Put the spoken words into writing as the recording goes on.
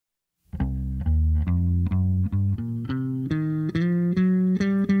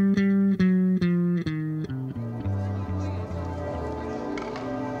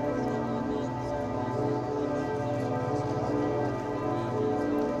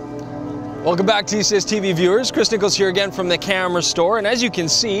Welcome back, TCSTV viewers. Chris Nichols here again from the camera store, and as you can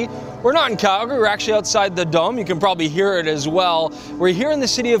see, we're not in Calgary, we're actually outside the Dome. You can probably hear it as well. We're here in the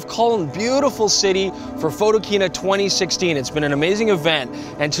city of Cologne, beautiful city, for Photokina 2016. It's been an amazing event,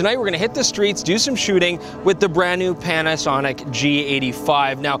 and tonight we're going to hit the streets, do some shooting with the brand new Panasonic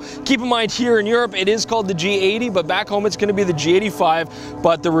G85. Now, keep in mind here in Europe, it is called the G80, but back home it's going to be the G85,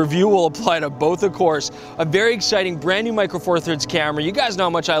 but the review will apply to both, of course. A very exciting brand new Micro Four Thirds camera. You guys know how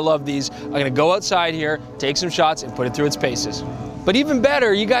much I love these. I'm going to go outside here, take some shots, and put it through its paces. But even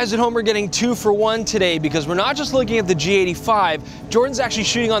better, you guys at home are getting 2 for 1 today, because we're not just looking at the G85. Jordan's actually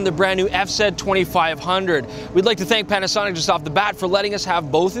shooting on the brand new FZ2500. We'd like to thank Panasonic just off the bat for letting us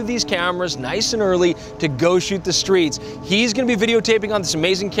have both of these cameras nice and early to go shoot the streets. He's going to be videotaping on this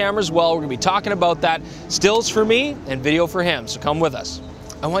amazing camera as well. We're going to be talking about that. Stills for me and video for him, so come with us.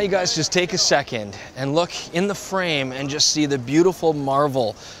 I want you guys to just take a second and look in the frame and just see the beautiful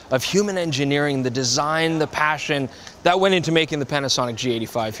marvel of human engineering, the design, the passion that went into making the Panasonic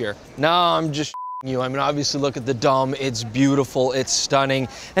G85 here. No, I'm just you. I mean, obviously look at the Dome, it's beautiful, it's stunning.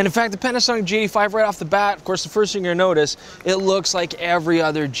 And in fact, the Panasonic G85 right off the bat, of course, the first thing you're gonna notice, it looks like every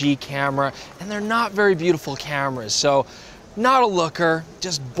other G camera, and they're not very beautiful cameras. So, not a looker,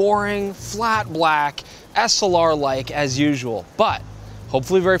 just boring, flat black, SLR-like as usual. But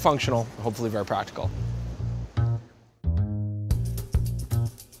hopefully very functional, hopefully very practical.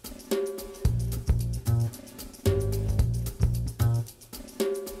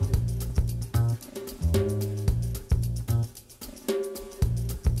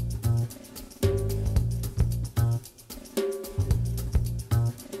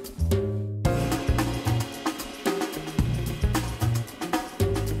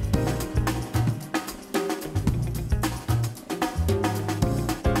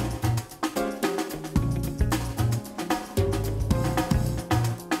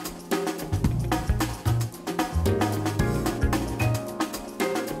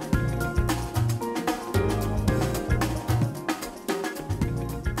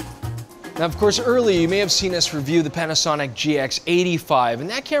 Now, of course, earlier you may have seen us review the Panasonic GX85, and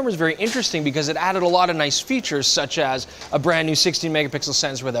that camera is very interesting because it added a lot of nice features, such as a brand new 16 megapixel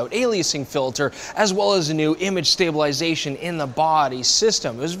sensor without aliasing filter, as well as a new image stabilization in the body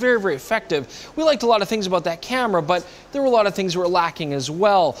system. It was very, very effective. We liked a lot of things about that camera, but there were a lot of things that were lacking as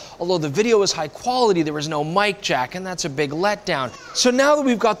well. Although the video was high quality, there was no mic jack, and that's a big letdown. So now that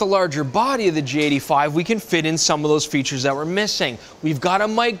we've got the larger body of the G85, we can fit in some of those features that were missing. We've got a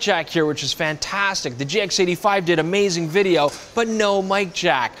mic jack here, which is fantastic. The GX85 did amazing video, but no mic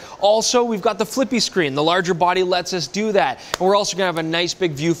jack. Also, we've got the flippy screen. The larger body lets us do that. And we're also going to have a nice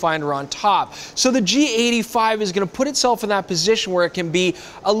big viewfinder on top. So the G85 is going to put itself in that position where it can be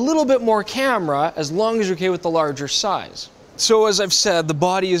a little bit more camera as long as you're okay with the larger size. So as I've said, the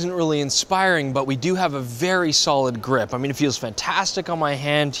body isn't really inspiring, but we do have a very solid grip. I mean, it feels fantastic on my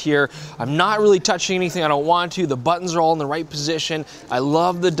hand here. I'm not really touching anything I don't want to. The buttons are all in the right position. I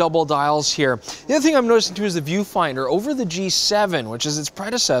love the double dials here. The other thing I'm noticing too is the viewfinder. Over the G7, which is its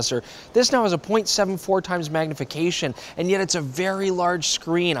predecessor, this now has a 0.74 times magnification, and yet it's a very large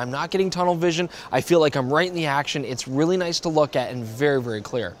screen. I'm not getting tunnel vision. I feel like I'm right in the action. It's really nice to look at and very, very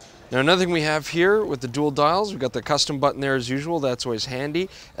clear. Now, another thing we have here with the dual dials, we've got the custom button there as usual. That's always handy.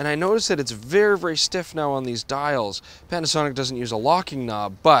 And I noticed that it's very, very stiff now on these dials. Panasonic doesn't use a locking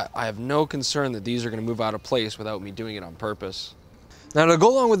knob, but I have no concern that these are going to move out of place without me doing it on purpose. Now, to go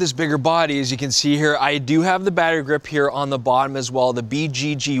along with this bigger body, as you can see here, I do have the battery grip here on the bottom as well, the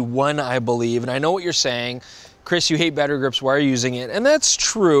BGG1, I believe. And I know what you're saying. Chris, you hate battery grips, why are you using it? And that's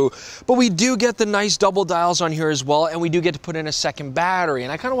true, but we do get the nice double dials on here as well, and we do get to put in a second battery,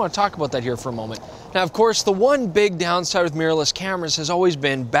 and I kind of want to talk about that here for a moment. Now, of course, the one big downside with mirrorless cameras has always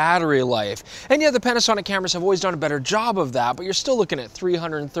been battery life, and yeah, the Panasonic cameras have always done a better job of that, but you're still looking at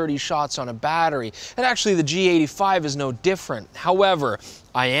 330 shots on a battery, and actually the G85 is no different. However,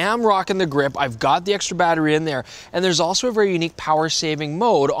 I am rocking the grip, I've got the extra battery in there, and there's also a very unique power saving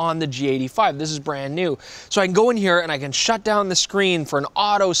mode on the G85. This is brand new. So I can go in here and I can shut down the screen for an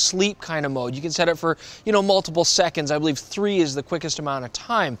auto sleep kind of mode. You can set it for, multiple seconds. I believe 3 is the quickest amount of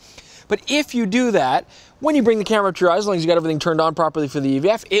time. But if you do that, when you bring the camera up to your eyes, as long as you got everything turned on properly for the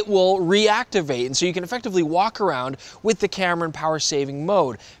EVF, it will reactivate. And so you can effectively walk around with the camera in power saving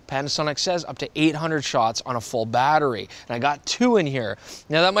mode. Panasonic says up to 800 shots on a full battery. And I got 2 in here.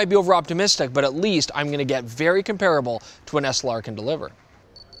 Now that might be over optimistic, but at least I'm going to get very comparable to what an SLR can deliver.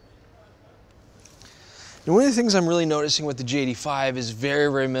 And one of the things I'm really noticing with the G85 is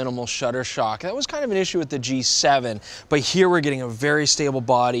very, very minimal shutter shock. That was kind of an issue with the G7, but here we're getting a very stable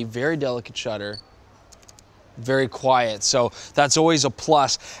body, very delicate shutter. very quiet. So that's always a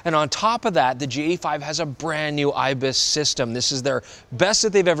plus. And on top of that, the G85 has a brand new IBIS system. This is their best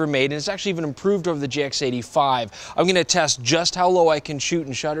that they've ever made, and it's actually even improved over the GX85. I'm going to test just how low I can shoot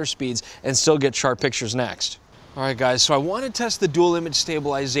in shutter speeds and still get sharp pictures next. All right, guys, so I want to test the dual image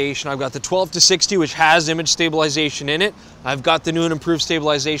stabilization. I've got the 12 to 60, which has image stabilization in it. I've got the new and improved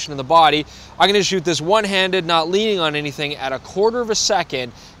stabilization in the body. I'm going to shoot this one-handed, not leaning on anything, at 1/4 of a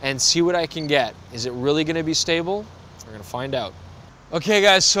second and see what I can get. Is it really going to be stable? We're going to find out. Okay,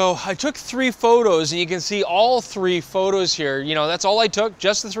 guys, so I took 3 photos, and you can see all 3 photos here. You know, that's all I took,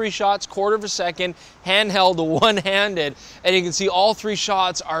 just the 3 shots, 1/4 of a second, handheld, one-handed, and you can see all 3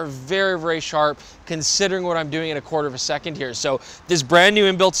 shots are very, very sharp considering what I'm doing at 1/4 of a second here. So this brand new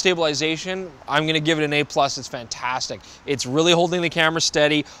inbuilt stabilization, I'm gonna give it an A+. It's fantastic. It's really holding the camera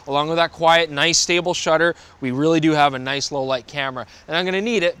steady, along with that quiet, nice, stable shutter. We really do have a nice low light camera, and I'm gonna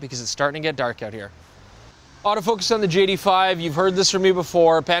need it because it's starting to get dark out here. Autofocus on the G85, you've heard this from me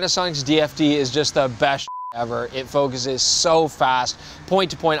before. Panasonic's DFD is just the best ever. It focuses so fast.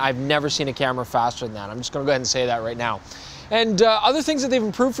 Point to point, I've never seen a camera faster than that. I'm just gonna go ahead and say that right now. And other things that they've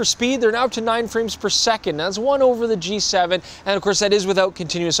improved for speed, they're now up to 9 frames per second. That's 1 over the G7, and of course that is without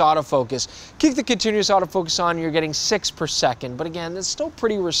continuous autofocus. Kick the continuous autofocus on, you're getting 6 per second, but again, that's still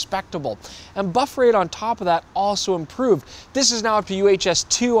pretty respectable. And buffer rate on top of that also improved. This is now up to UHS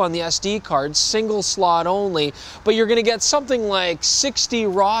 2 on the SD card, single slot only, but you're gonna get something like 60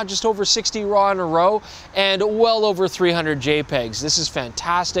 RAW, just over 60 RAW in a row, and well over 300 JPEGs. This is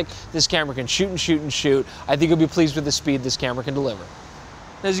fantastic. This camera can shoot and shoot and shoot. I think you'll be pleased with the speed this camera can deliver.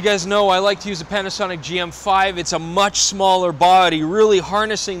 As you guys know, I like to use the Panasonic GM5. It's a much smaller body, really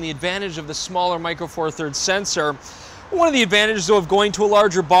harnessing the advantage of the smaller micro four thirds sensor. One of the advantages, though, of going to a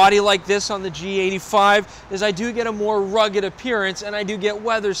larger body like this on the G85 is I do get a more rugged appearance, and I do get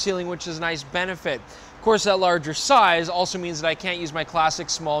weather sealing, which is a nice benefit. Of course, that larger size also means that I can't use my classic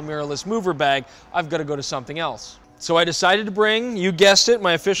small mirrorless mover bag. I've got to go to something else. So I decided to bring, you guessed it,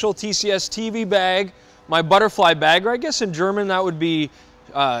 my official TCSTV bag, my butterfly bag, or I guess in German that would be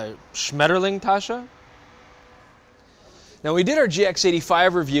Schmetterling-Tasche. Now, we did our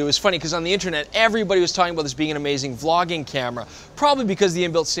GX85 review. It's funny because on the internet, everybody was talking about this being an amazing vlogging camera, probably because of the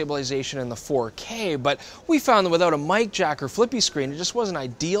inbuilt stabilization in the 4K, but we found that without a mic jack or flippy screen, it just wasn't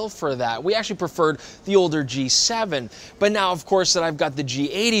ideal for that. We actually preferred the older G7, but now, of course, that I've got the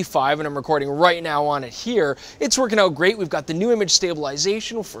G85 and I'm recording right now on it here, it's working out great. We've got the new image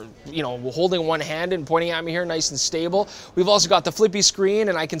stabilization for, you know, holding one hand and pointing at me here, nice and stable. We've also got the flippy screen,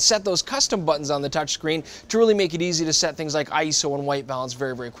 and I can set those custom buttons on the touch screen to really make it easy to set things like ISO and white balance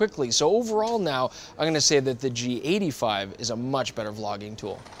very, very quickly. So overall now, I'm going to say that the G85 is a much better vlogging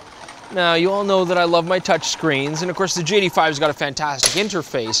tool. Now, you all know that I love my touch screens, and of course the G85's got a fantastic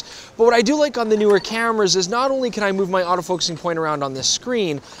interface, but what I do like on the newer cameras is not only can I move my autofocusing point around on this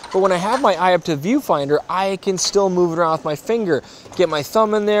screen, but when I have my eye up to the viewfinder, I can still move it around with my finger, get my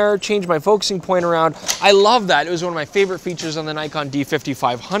thumb in there, change my focusing point around. I love that. It was one of my favorite features on the Nikon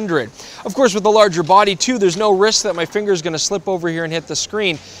D5500. Of course, with the larger body too, there's no risk that my finger is going to slip over here and hit the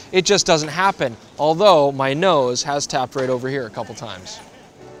screen. It just doesn't happen, although my nose has tapped right over here a couple times.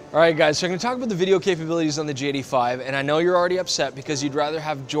 All right, guys, so I'm going to talk about the video capabilities on the G85, and I know you're already upset because you'd rather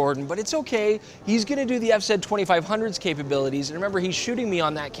have Jordan, but it's okay. He's going to do the FZ2500's capabilities, and remember, he's shooting me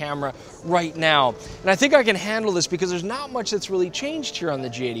on that camera right now. And I think I can handle this because there's not much that's really changed here on the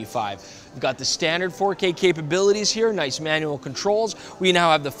G85. We've got the standard 4K capabilities here, nice manual controls. We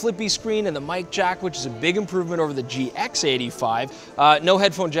now have the flippy screen and the mic jack, which is a big improvement over the GX85. No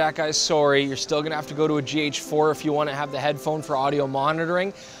headphone jack, guys, sorry. You're still going to have to go to a GH4 if you want to have the headphone for audio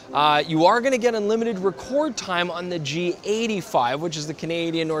monitoring. You are going to get unlimited record time on the G85, which is the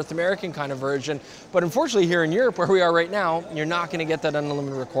Canadian, North American kind of version. But unfortunately here in Europe, where we are right now, you're not going to get that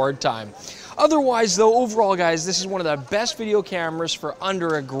unlimited record time. Otherwise, though, overall, guys, this is one of the best video cameras for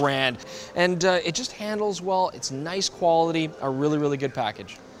under $1,000. And it just handles well. It's nice quality, a really, really good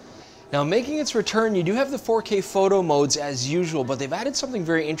package. Now, making its return, you do have the 4K photo modes as usual, but they've added something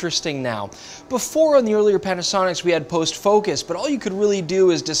very interesting now. Before, on the earlier Panasonics, we had post-focus, but all you could really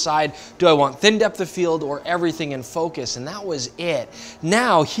do is decide, do I want thin depth of field or everything in focus, and that was it.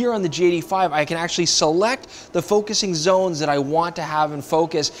 Now, here on the G85, I can actually select the focusing zones that I want to have in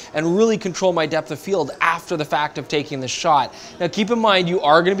focus and really control my depth of field after the fact of taking the shot. Now, keep in mind, you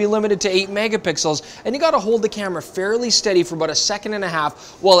are going to be limited to 8 megapixels, and you got to hold the camera fairly steady for about 1.5 seconds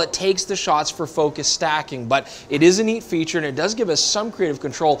while it takes the shots for focus stacking, but it is a neat feature and it does give us some creative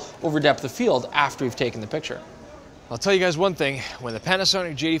control over depth of field after we've taken the picture. I'll tell you guys one thing, when the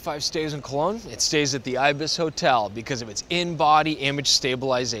Panasonic G85 stays in Cologne, it stays at the IBIS Hotel because of its in-body image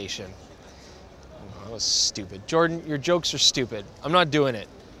stabilization. That was stupid. Jordan, your jokes are stupid. I'm not doing it.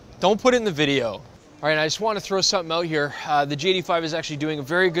 Don't put it in the video. All right, I just want to throw something out here. The G85 is actually doing a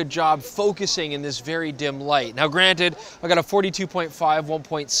very good job focusing in this very dim light. Now granted, I got a 42.5,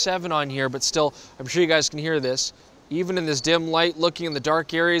 1.7 on here, but still, I'm sure you guys can hear this. Even in this dim light, looking in the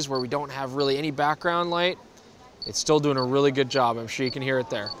dark areas where we don't have really any background light, it's still doing a really good job. I'm sure you can hear it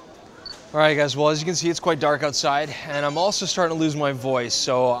there. All right, guys, well, as you can see, it's quite dark outside, and I'm also starting to lose my voice,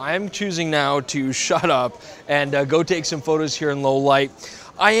 so I'm choosing now to shut up and go take some photos here in low light.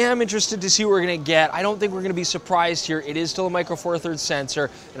 I am interested to see what we're gonna get. I don't think we're gonna be surprised here. It is still a micro four thirds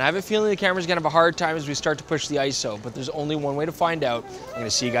sensor, and I have a feeling the camera's gonna have a hard time as we start to push the ISO, but there's only one way to find out. I'm gonna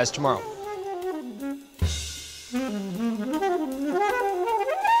see you guys tomorrow.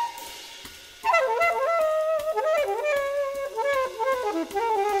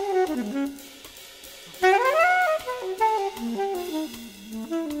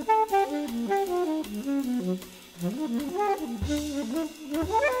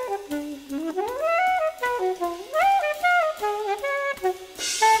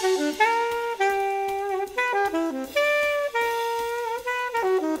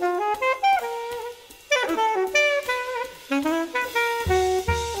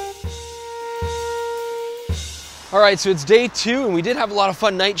 All right, so it's day 2, and we did have a lot of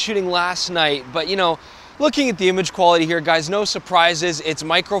fun night shooting last night, but you know, looking at the image quality here, guys, no surprises. It's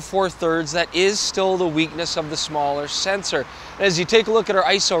micro four thirds. That is still the weakness of the smaller sensor. And as you take a look at our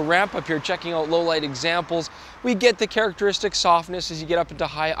ISO ramp up here, checking out low light examples, we get the characteristic softness as you get up into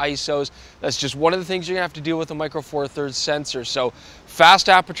high ISOs. That's just one of the things you're gonna have to deal with a micro four thirds sensor. So fast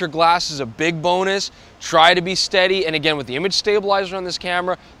aperture glass is a big bonus. Try to be steady, and again, with the image stabilizer on this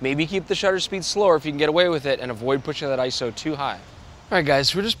camera, maybe keep the shutter speed slower if you can get away with it, and avoid pushing that ISO too high. All right,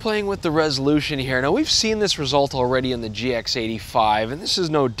 guys, we're just playing with the resolution here. Now, we've seen this result already in the GX85, and this is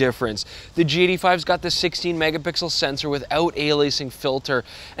no difference. The G85's got the 16 megapixel sensor without aliasing filter.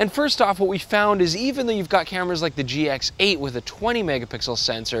 And first off, what we found is even though you've got cameras like the GX8 with a 20 megapixel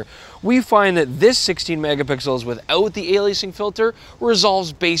sensor, we find that this 16 megapixels without the aliasing filter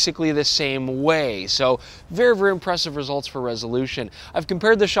resolves basically the same way. So very, very impressive results for resolution. I've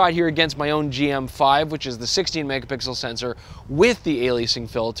compared the shot here against my own GM5, which is the 16 megapixel sensor with the aliasing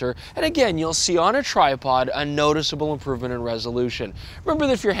filter, and again, you'll see on a tripod a noticeable improvement in resolution. Remember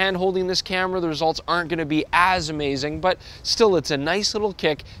that if you're hand holding this camera, the results aren't going to be as amazing, but still it's a nice little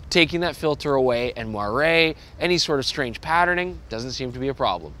kick taking that filter away, and moire, any sort of strange patterning doesn't seem to be a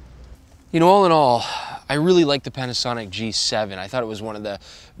problem. You know, all in all, I really like the Panasonic G7. I thought it was one of the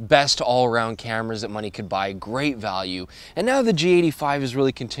best all-around cameras that money could buy, great value. And now the G85 is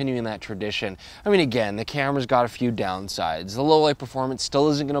really continuing that tradition. I mean, again, the camera's got a few downsides. The low light performance still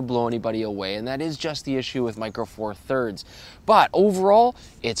isn't gonna blow anybody away, and that is just the issue with micro four thirds. But overall,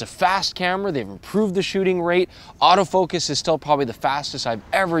 it's a fast camera. They've improved the shooting rate. Autofocus is still probably the fastest I've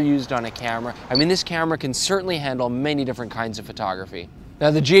ever used on a camera. I mean, this camera can certainly handle many different kinds of photography. Now,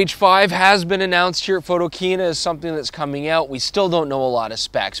 the G85 has been announced here at Photokina as something that's coming out. We still don't know a lot of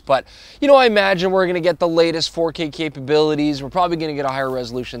specs, but you know, I imagine we're gonna get the latest 4K capabilities. We're probably gonna get a higher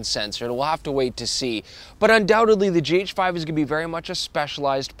resolution sensor. We'll have to wait to see. But undoubtedly, the G85 is gonna be very much a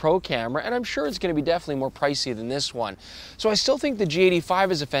specialized pro camera, and I'm sure it's gonna be definitely more pricey than this one. So I still think the G85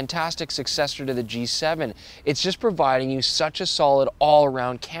 is a fantastic successor to the G7. It's just providing you such a solid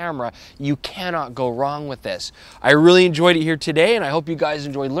all-around camera. You cannot go wrong with this. I really enjoyed it here today, and I hope you guys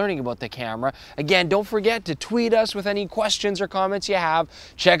enjoyed learning about the camera. Again, don't forget to tweet us with any questions or comments you have.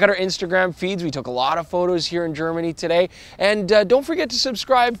 Check out our Instagram feeds. We took a lot of photos here in Germany today. And don't forget to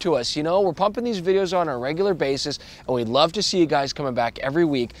subscribe to us. You know, we're pumping these videos on a regular basis, and we'd love to see you guys coming back every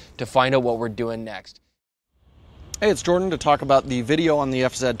week to find out what we're doing next. Hey, it's Jordan to talk about the video on the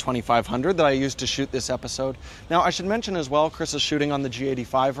FZ2500 that I used to shoot this episode. Now, I should mention as well, Chris is shooting on the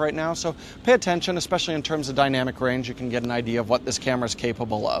G85 right now, so pay attention, especially in terms of dynamic range. You can get an idea of what this camera is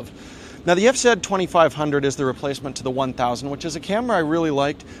capable of. Now, the FZ2500 is the replacement to the 1000, which is a camera I really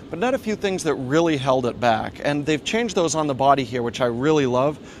liked, but not a few things that really held it back. And they've changed those on the body here, which I really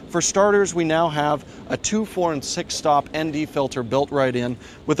love. For starters, we now have a 2, 4, and 6 stop ND filter built right in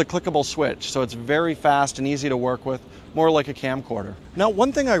with a clickable switch, so it's very fast and easy to work with, more like a camcorder. Now,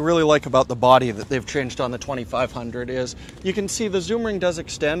 one thing I really like about the body that they've changed on the 2500 is you can see the zoom ring does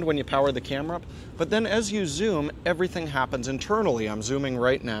extend when you power the camera up, but then as you zoom, everything happens internally. I'm zooming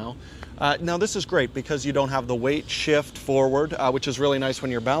right now. Now, this is great because you don't have the weight shift forward, which is really nice when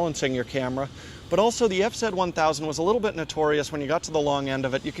you're balancing your camera. But also, the FZ1000 was a little bit notorious when you got to the long end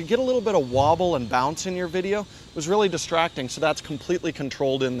of it. You could get a little bit of wobble and bounce in your video. It was really distracting, so that's completely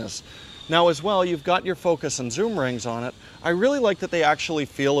controlled in this. Now as well, you've got your focus and zoom rings on it. I really like that they actually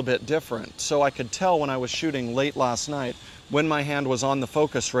feel a bit different. So I could tell when I was shooting late last night when my hand was on the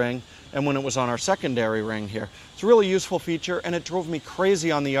focus ring and when it was on our secondary ring here. It's a really useful feature, and it drove me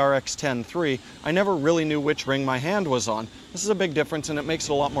crazy on the RX10 III. I never really knew which ring my hand was on. This is a big difference, and it makes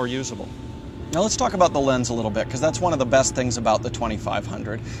it a lot more usable. Now let's talk about the lens a little bit, because that's one of the best things about the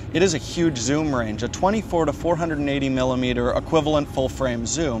 2500. It is a huge zoom range, a 24 to 480 millimeter equivalent full frame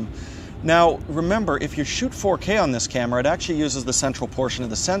zoom. Now remember, if you shoot 4K on this camera, it actually uses the central portion of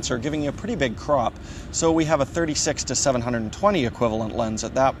the sensor, giving you a pretty big crop. So we have a 36 to 720 equivalent lens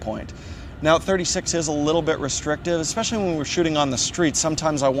at that point. Now 36 is a little bit restrictive, especially when we're shooting on the street.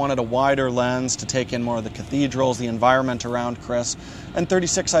 Sometimes I wanted a wider lens to take in more of the cathedrals, the environment around Chris. And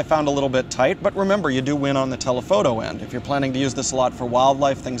 36 I found a little bit tight, but remember, you do win on the telephoto end. If you're planning to use this a lot for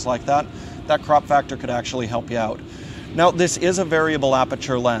wildlife, things like that, that crop factor could actually help you out. Now this is a variable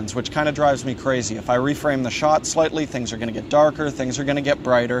aperture lens, which kind of drives me crazy. If I reframe the shot slightly, things are going to get darker, things are going to get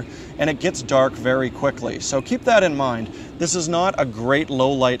brighter, and it gets dark very quickly. So keep that in mind. This is not a great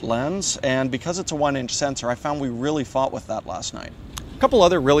low light lens, and because it's a 1-inch sensor, I found we really fought with that last night. A couple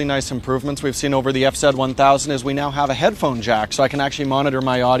other really nice improvements we've seen over the FZ1000 is we now have a headphone jack, so I can actually monitor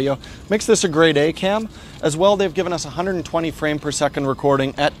my audio. Makes this a great A cam. As well, they've given us 120 frame per second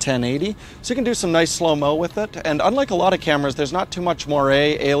recording at 1080, so you can do some nice slow-mo with it. And unlike a lot of cameras, there's not too much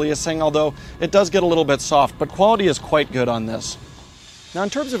moire aliasing, although it does get a little bit soft, but quality is quite good on this. Now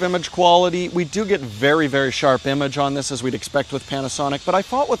in terms of image quality, we do get very, very sharp image on this, as we'd expect with Panasonic, but I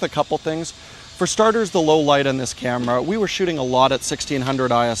fought with a couple things. For starters, the low light on this camera, we were shooting a lot at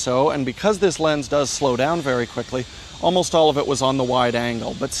 1600 ISO, and because this lens does slow down very quickly, almost all of it was on the wide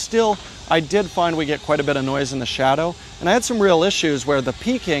angle. But still, I did find we get quite a bit of noise in the shadow, and I had some real issues where the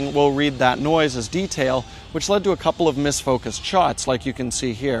peaking will read that noise as detail, which led to a couple of misfocused shots, like you can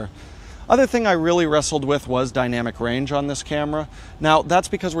see here. Other thing I really wrestled with was dynamic range on this camera. Now that's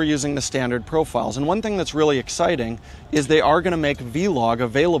because we're using the standard profiles, and one thing that's really exciting is they are going to make Vlog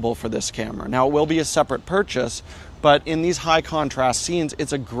available for this camera. Now it will be a separate purchase, but in these high contrast scenes,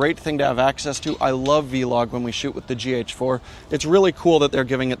 it's a great thing to have access to. I love Vlog when we shoot with the GH4. It's really cool that they're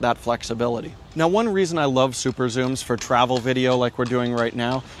giving it that flexibility. Now one reason I love super zooms for travel video like we're doing right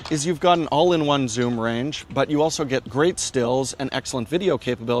now is you've got an all-in-one zoom range, but you also get great stills and excellent video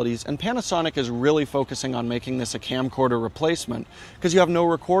capabilities, and Panasonic is really focusing on making this a camcorder replacement because you have no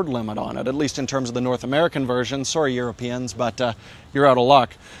record limit on it, at least in terms of the North American version. Sorry Europeans, but you're out of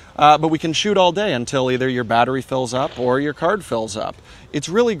luck. But we can shoot all day until either your battery fills up or your card fills up. It's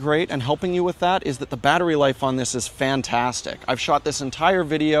really great, and helping you with that is that the battery life on this is fantastic. I've shot this entire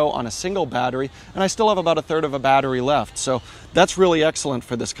video on a single battery, and I still have about 1/3 of a battery left, so that's really excellent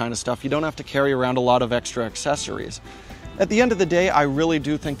for this kind of stuff. You don't have to carry around a lot of extra accessories. At the end of the day, I really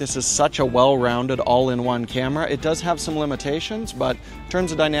do think this is such a well-rounded all-in-one camera. It does have some limitations, but in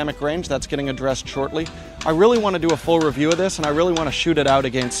terms of dynamic range, that's getting addressed shortly. I really want to do a full review of this, and I really want to shoot it out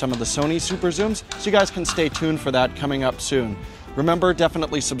against some of the Sony Super Zooms, so you guys can stay tuned for that coming up soon. Remember,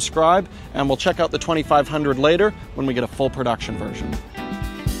 definitely subscribe, and we'll check out the 2500 later when we get a full production version.